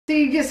So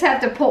you just have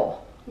to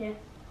pull. Yeah.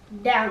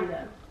 Down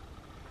though.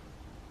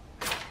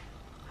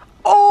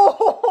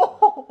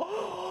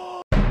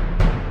 Oh!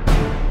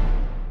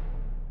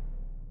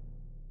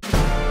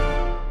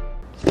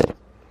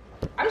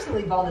 I'm just gonna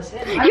leave all this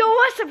in. Yo,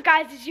 what's up,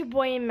 guys? It's your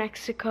boy in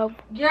Mexico.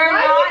 You're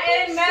not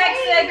in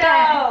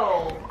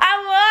Mexico! I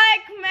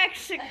like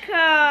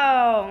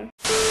Mexico.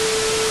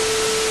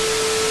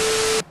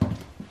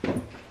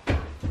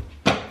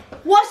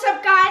 What's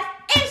up, guys?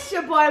 It's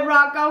your boy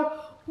Rocco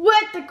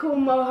with the cool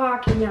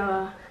mohawk and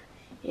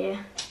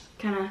yeah,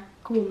 kind of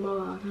cool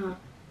mohawk, huh?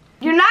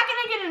 You're not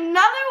gonna get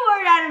another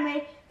word out of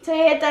me until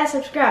you hit that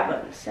subscribe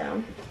button.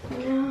 So,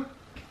 you know.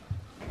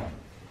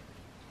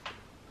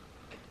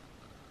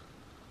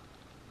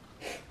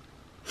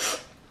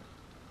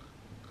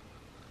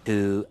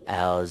 2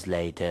 hours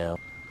later.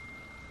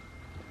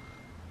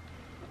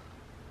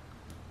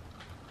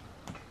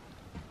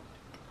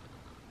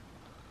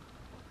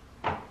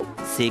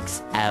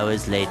 Six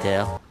hours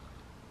later.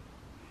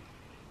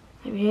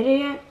 Have you hit it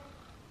yet?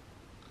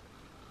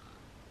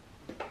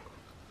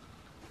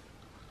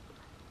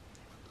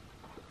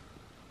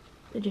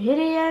 Did you hit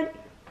it yet?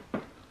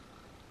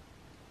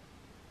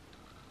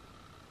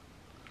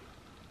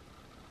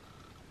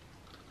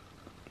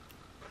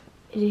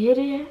 Did you hit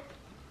it yet?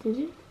 Did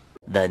you?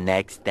 The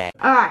next day.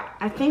 Alright,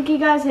 I think you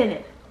guys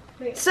hit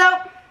it. So,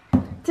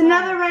 it's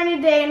another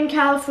rainy day in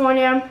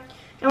California,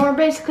 and we're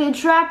basically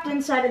trapped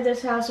inside of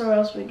this house or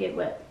else we get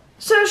wet.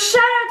 So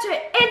shout out to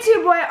It's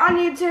Your Boy on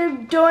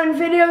YouTube doing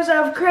videos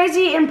of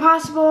crazy,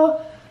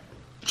 impossible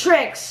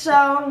tricks.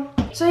 So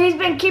he's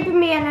been keeping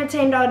me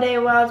entertained all day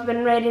while it's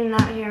been raining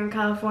out here in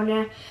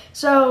California.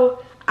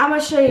 So I'm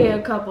gonna show you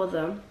a couple of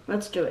them.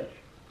 Let's do it.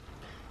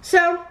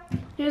 So,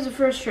 here's the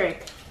first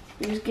trick.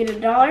 You just get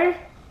 $1.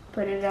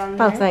 Put it on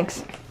there. Oh,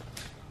 thanks.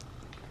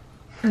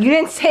 You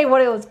didn't say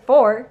what it was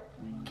for.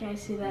 Can I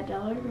see that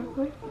 $1 real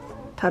quick?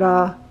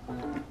 Ta-da.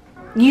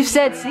 You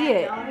said see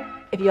it.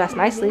 If you ask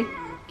nicely.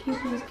 Can you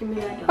please give me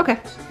that $1? Okay.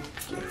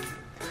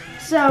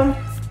 So,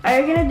 all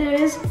you're gonna do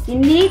is, you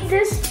need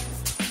this.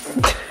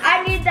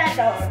 I need that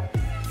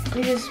 $1.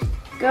 You just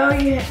go,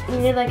 you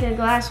need like a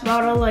glass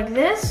bottle like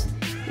this.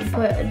 You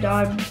put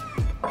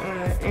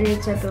 $1, any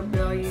type of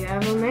bill you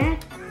have on there.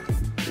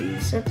 You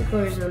set the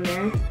quarters on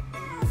there.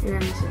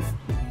 And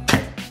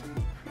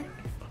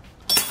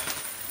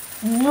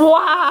then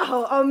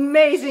Wow,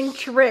 amazing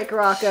trick,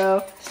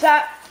 Rocco.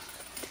 stop.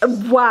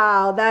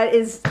 Wow, that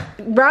is,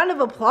 round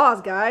of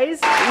applause,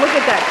 guys. Look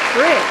at that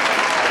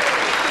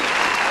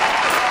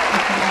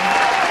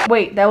trick.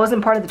 Wait, that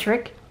wasn't part of the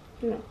trick?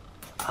 No.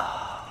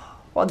 Oh,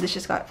 well, this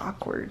just got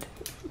awkward.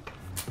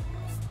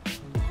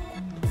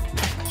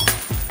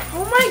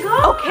 Oh my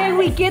God. Okay,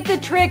 we get the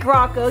trick,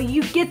 Rocco.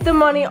 You get the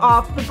money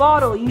off the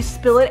bottle. You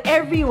spill it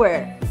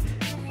everywhere.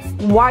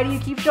 Why do you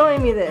keep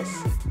showing me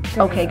this?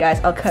 Okay,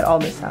 guys, I'll cut all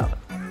this out.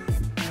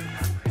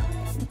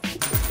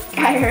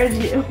 I heard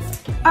you.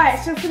 All right,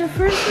 so for the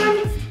first one,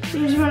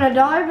 you just want a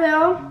 $1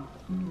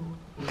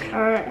 bill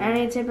or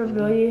any type of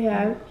bill you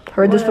have.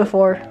 Heard this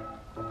before.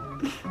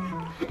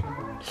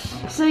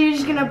 So you're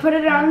just gonna put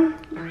it on,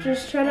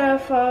 just try to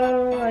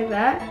follow like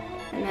that,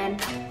 and then.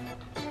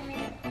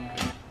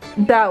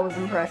 That was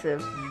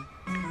impressive.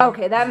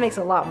 Okay, that makes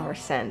a lot more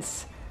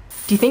sense.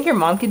 Do you think your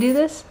mom could do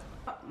this?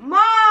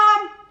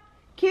 Mom,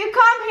 can you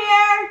come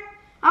here?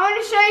 I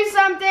want to show you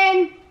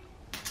something.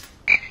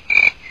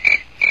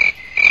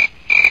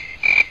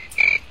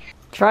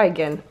 Try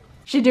again.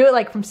 She'd do it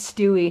like from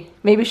Stewie.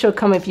 Maybe she'll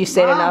come if you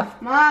say it enough.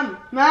 Mom,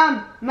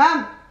 mommy,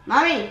 mom,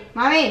 mommy,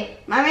 mommy,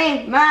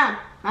 mommy.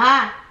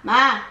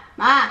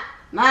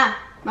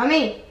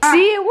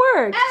 See, it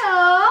worked.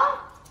 Hello.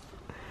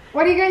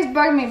 What are you guys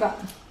bugging me about?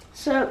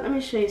 So let me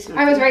show you something.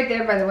 I was right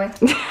there, by the way.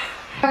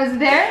 I was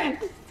there.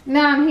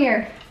 Now I'm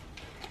here.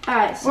 All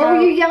right. So What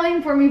were you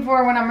yelling for me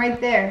for when I'm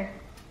right there?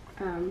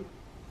 You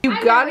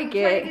gotta Try to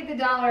get. get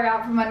the $1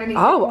 out from underneath.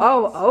 Oh, the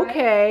walls, right?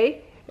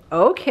 okay.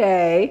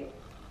 Okay.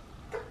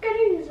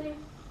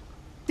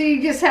 So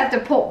you just have to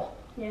pull.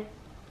 Yeah.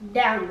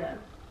 Down though.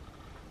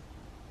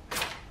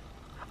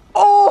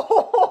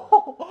 Oh!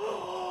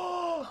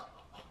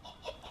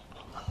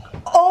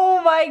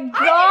 Oh my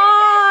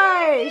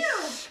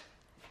gosh!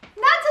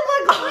 Not to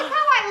look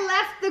how I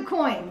left the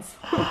coins.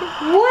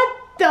 What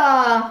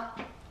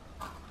the?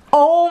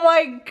 Oh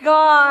my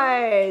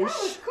gosh! That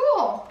was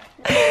cool.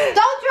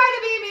 Don't try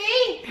to be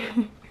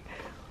me.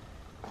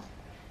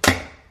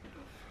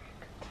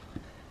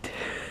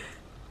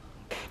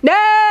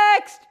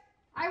 Next!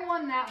 I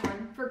won that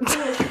one for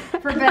cool,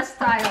 for best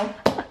style.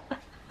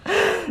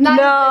 Not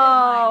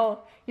No!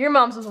 Your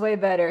mom's was way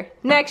better.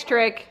 Next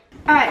trick.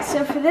 All right.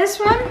 So for this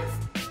one,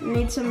 you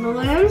need some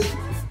balloons.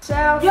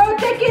 So. Yo,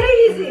 take it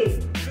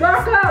easy!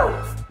 Rocco!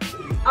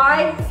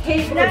 I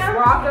hate this, Now,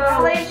 Rocco.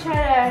 always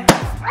try to.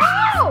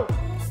 Ow!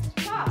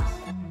 Pops.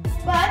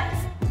 But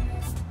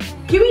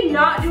Can we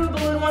not do a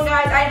balloon one,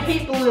 guys? I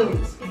hate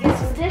balloons. you get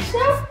some dish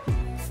soap,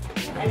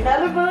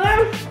 another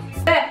balloon.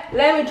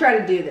 Let me try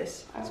to do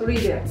this. So what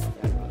do you do?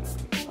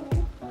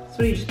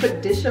 So you just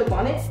put dish soap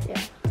on it?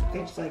 Yeah. Okay,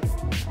 just like.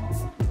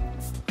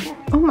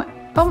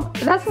 Oh,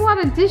 that's a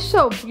lot of dish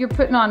soap you're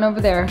putting on over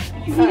there.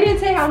 You didn't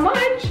say how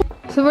much.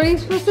 So what are you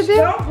supposed to do?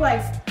 Don't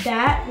like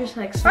that, just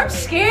like slowly. I'm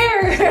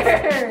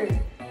scared.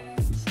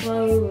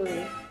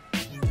 Slowly.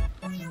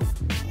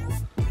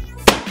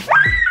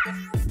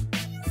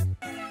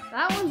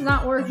 That one's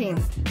not working.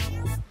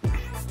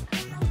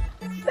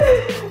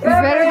 You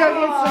better go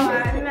get some.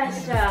 I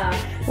messed up.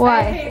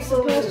 Why? You're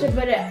supposed to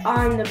put it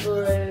on the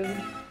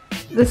balloon.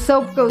 The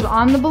soap goes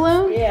on the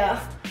balloon?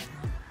 Yeah.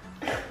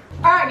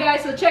 Alright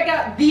guys, so check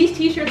out these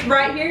t-shirts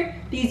right here.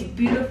 These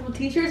beautiful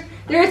t-shirts.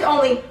 There's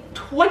only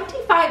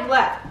 25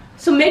 left.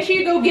 So make sure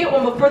you go get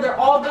one before they're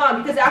all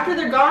gone, because after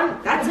they're gone,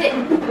 that's it.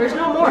 There's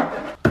no more.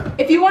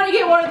 If you want to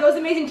get one of those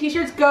amazing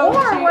t-shirts, go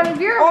Or to, one of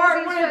your or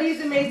amazing one of sweatshirts.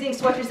 these amazing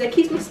sweatshirts that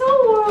keeps me so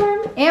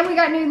warm. And we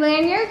got new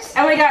lanyards.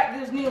 And we got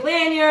there's new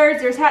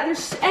lanyards, there's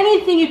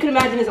anything you can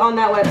imagine is on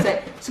that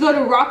website. So go to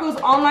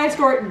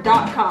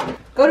Rocco'sOnlineStore.com.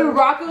 Go to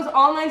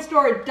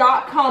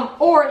Rocco'sOnlineStore.com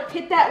or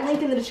hit that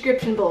link in the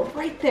description below.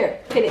 Right there.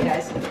 Hit it,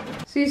 guys.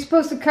 So you're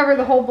supposed to cover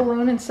the whole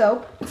balloon in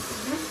soap?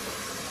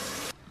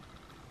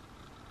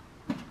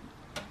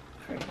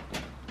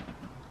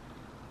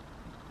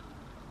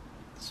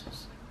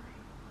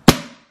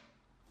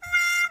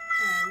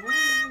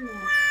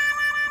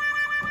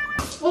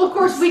 Well, of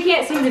course, we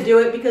can't seem to do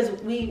it because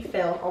we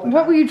fail all the time.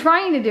 What were you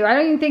trying to do? I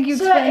don't even think you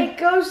So explained. it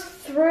goes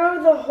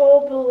through the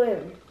whole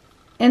balloon.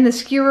 And the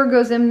skewer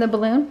goes in the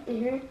balloon?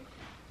 Mm-hmm.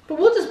 But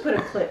we'll just put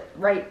a clip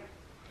right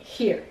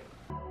here.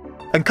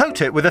 And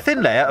coat it with a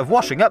thin layer of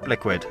washing up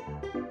liquid,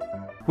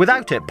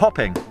 without it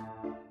popping.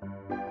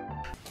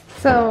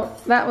 So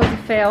that was a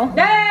fail.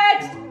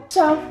 Next!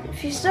 So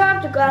if you still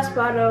have the glass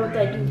bottle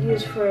that you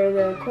use for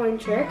the coin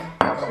trick,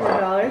 it's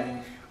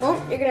 $1.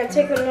 Well, you're gonna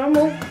take a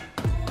normal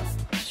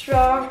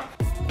straw.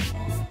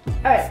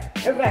 Alright,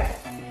 Rebecca.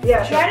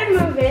 Yeah. Try to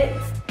move it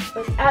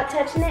without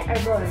touching it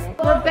or blowing it.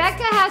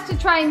 Rebecca has to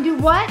try and do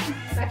what?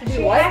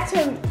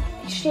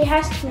 She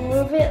has to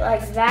move it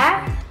like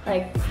that,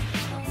 like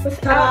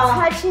without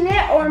touching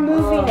it or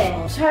moving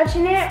it.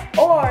 Touching it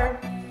or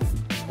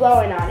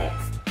blowing on it.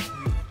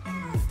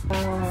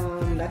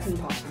 That's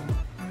impossible.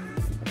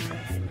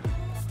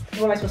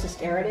 What am I supposed to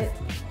stare at it?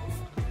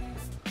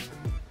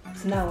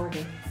 It's not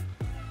working.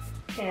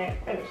 Yeah,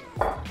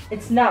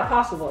 It's not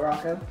possible,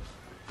 Rocco.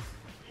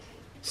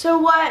 so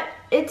what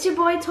It's Your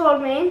Boy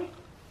told me,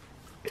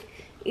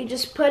 you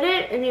just put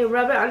it and you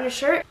rub it on your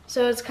shirt,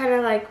 so it's kind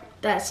of like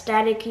that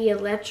staticky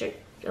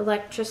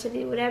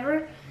electricity,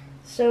 whatever.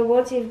 So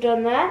once you've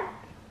done that,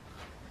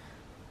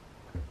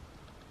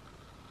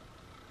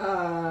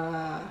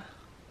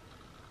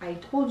 I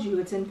told you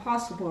it's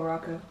impossible,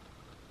 Rocco.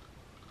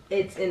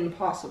 It's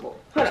impossible.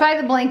 Try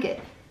the blanket.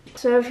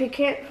 so if you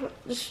can't,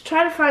 just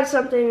try to find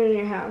something in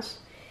your house.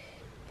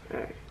 All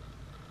right.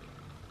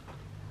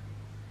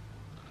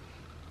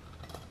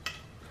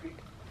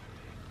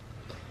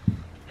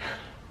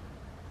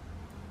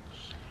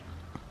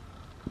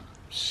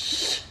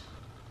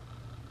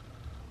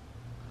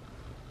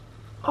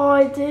 Oh,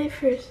 I did it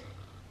first.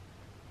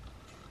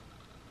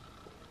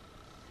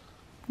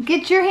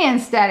 Get your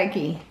hand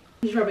staticky.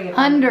 He's rubbing it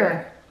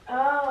Under.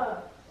 Oh.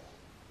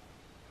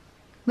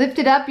 Lift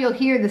it up, you'll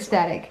hear the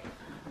static.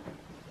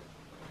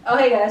 Oh,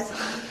 hey guys.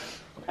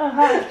 Oh,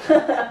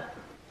 hi.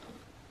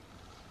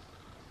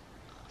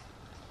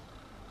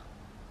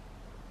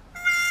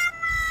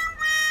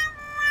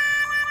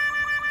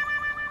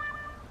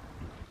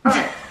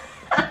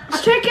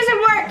 This trick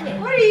isn't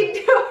working. What are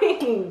you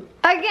doing?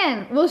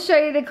 Again, we'll show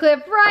you the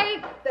clip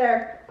right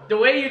There. The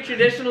way you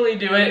traditionally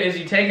do it is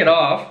you take it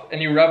off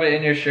and you rub it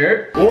in your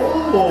shirt.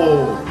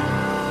 Oh!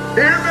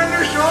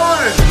 Airbender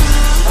Sean!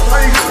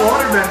 I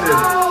thought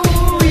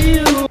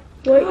you waterbended.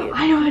 Wait,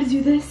 I know how to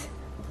do this.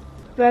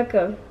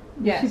 Becca,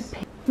 Yes.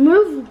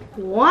 move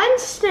one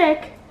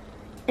stick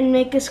and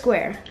make a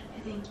square.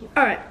 Thank you.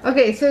 All right.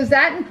 Okay, so is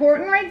that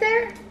important right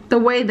there? The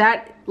way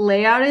that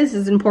layout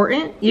is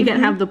important. You can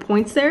have the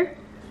points there.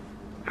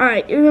 All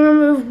right, you're gonna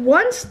move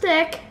one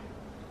stick,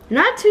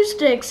 not two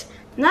sticks,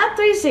 not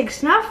three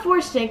sticks, not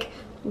four stick,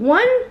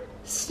 one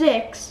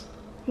stick,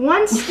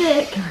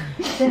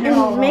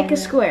 and make a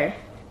square.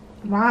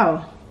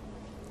 Wow.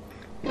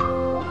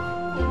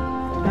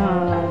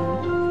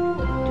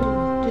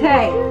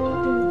 Hey,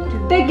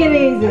 take it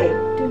easy.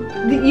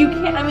 You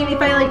can't, I mean,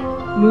 if I like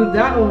move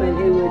that one,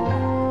 it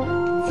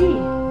would. See.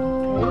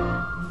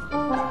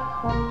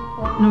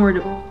 Nor do,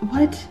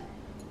 what?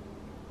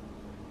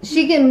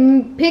 She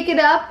can pick it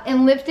up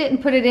and lift it and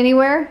put it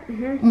anywhere.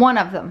 One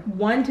of them.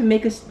 One to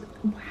make us,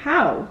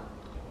 how?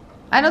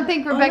 I don't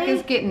think Rebecca's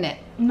Only- getting it.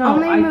 No,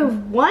 Only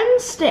move one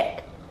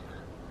stick.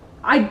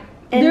 And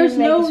then there's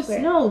make no, a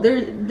square. no,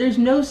 there's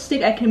no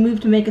stick I can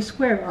move to make a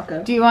square,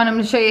 Rocco. Do you want him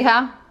to show you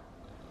how?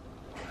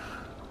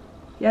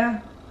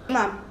 Yeah. Come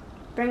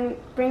on,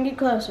 bring it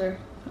closer.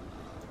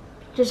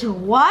 Just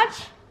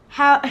watch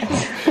how.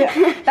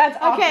 That's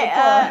Okay,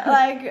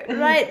 like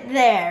right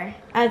there.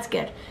 That's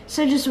good.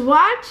 So just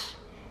watch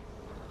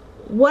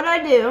what I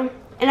do,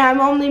 and I'm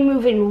only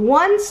moving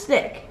one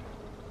stick.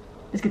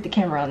 Let's get the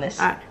camera on this.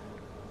 Alright.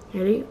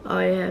 Ready?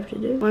 All you have to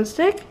do. One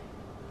stick.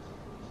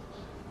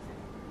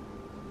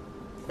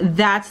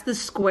 That's the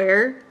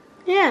square?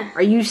 Yeah.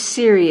 Are you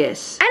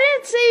serious? I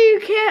didn't say you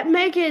can't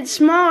make it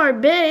small or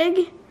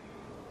big.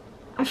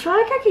 I feel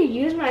like I could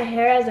use my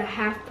hair as a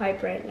half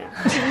pipe right now.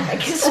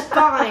 Like a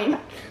spine.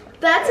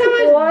 That's how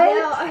much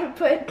gel I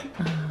put.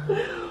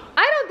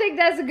 I don't think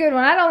that's a good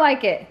one. I don't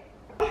like it.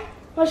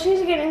 Well,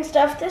 she's getting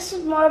stuff. This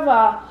is more of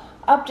a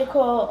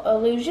optical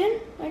illusion,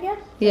 I guess.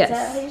 Yes. Is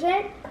that what you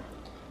say?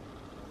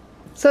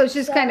 So it's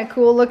just kind of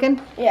cool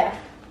looking. Yeah.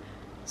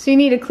 So you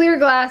need a clear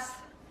glass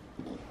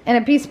and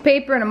a piece of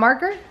paper and a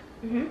marker.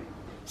 Mhm.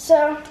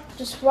 So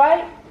just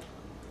write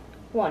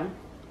 1.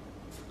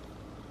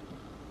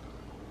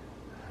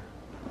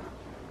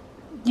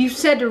 You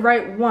said to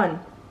write 1.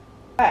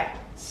 Alright.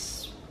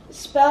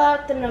 Spell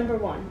out the number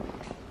 1.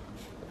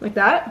 Like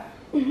that?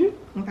 Mhm.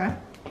 Okay.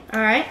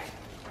 Alright.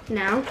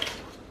 Now, I'm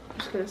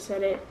just gonna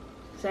set it.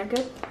 Is that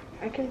good?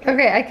 I can.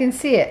 Okay, I can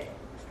see it.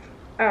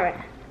 Alright.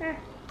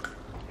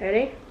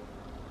 Ready?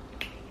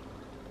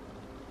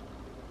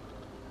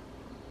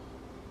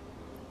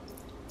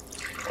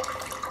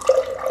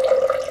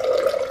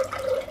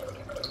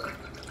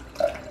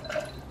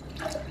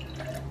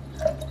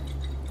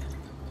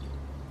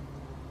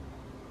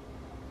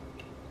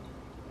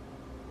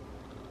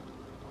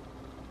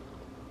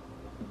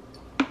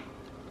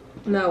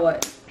 Now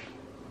what?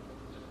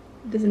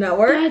 Does it not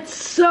work? That's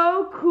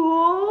so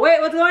cool.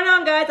 Wait, what's going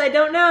on, guys? I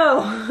don't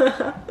know.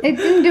 It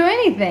didn't do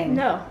anything.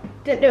 No,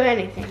 didn't do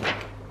anything.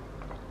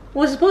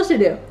 What's it supposed to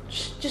do?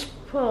 Just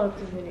pull up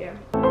the video.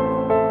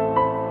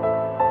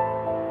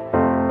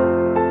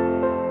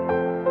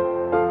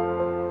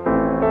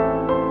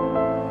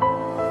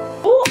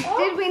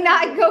 Did we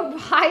not go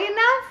high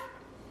enough?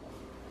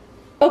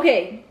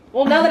 Okay,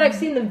 well now that I've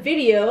seen the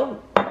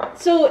video,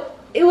 so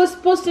it was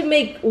supposed to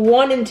make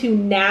 1 and 2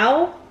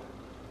 now?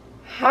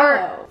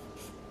 How?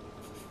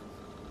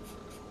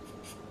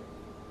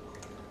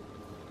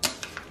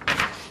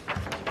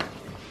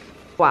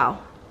 Wow.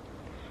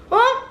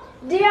 Well,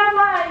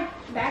 DIY.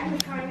 Back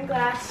behind the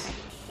glass.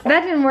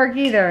 That didn't work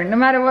either, no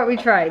matter what we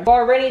tried.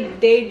 Our rainy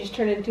day just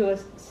turned into a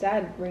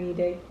sad rainy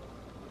day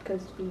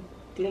because we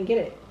didn't get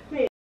it.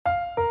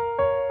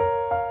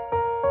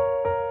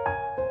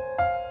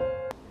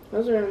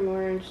 Those are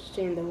more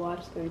interesting to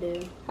watch than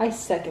do. I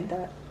second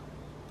that.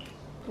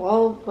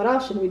 Well, what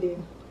else should we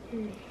do?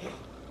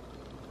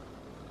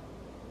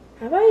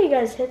 How about you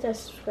guys hit that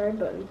subscribe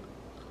button?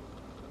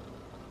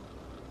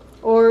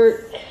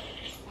 Or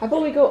how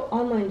about we go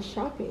online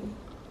shopping?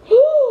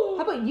 How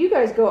about you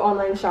guys go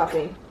online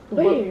shopping?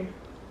 Where?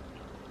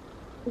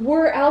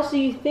 Where else do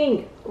you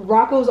think?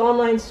 Rocco's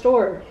online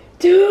store.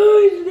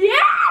 Dude, yeah,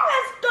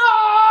 let's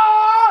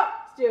go!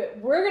 Let's do it.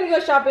 We're gonna go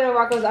shopping on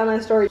Rocco's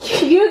online store.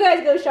 You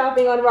guys go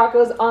shopping on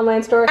Rocco's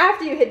online store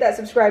after you hit that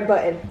subscribe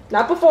button.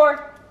 Not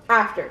before,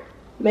 after.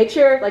 Make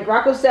sure, like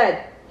Rocco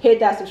said, hit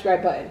that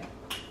subscribe button.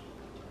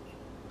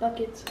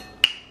 Buckets.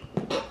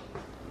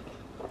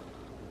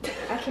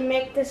 I can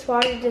make this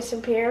water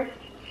disappear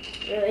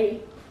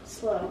really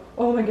slow.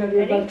 Oh my god,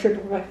 you're about to trip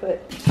over my foot.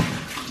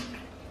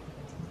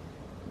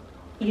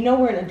 You know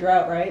we're in a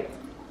drought, right?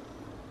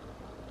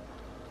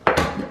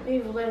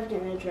 We've lived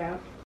in a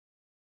drought.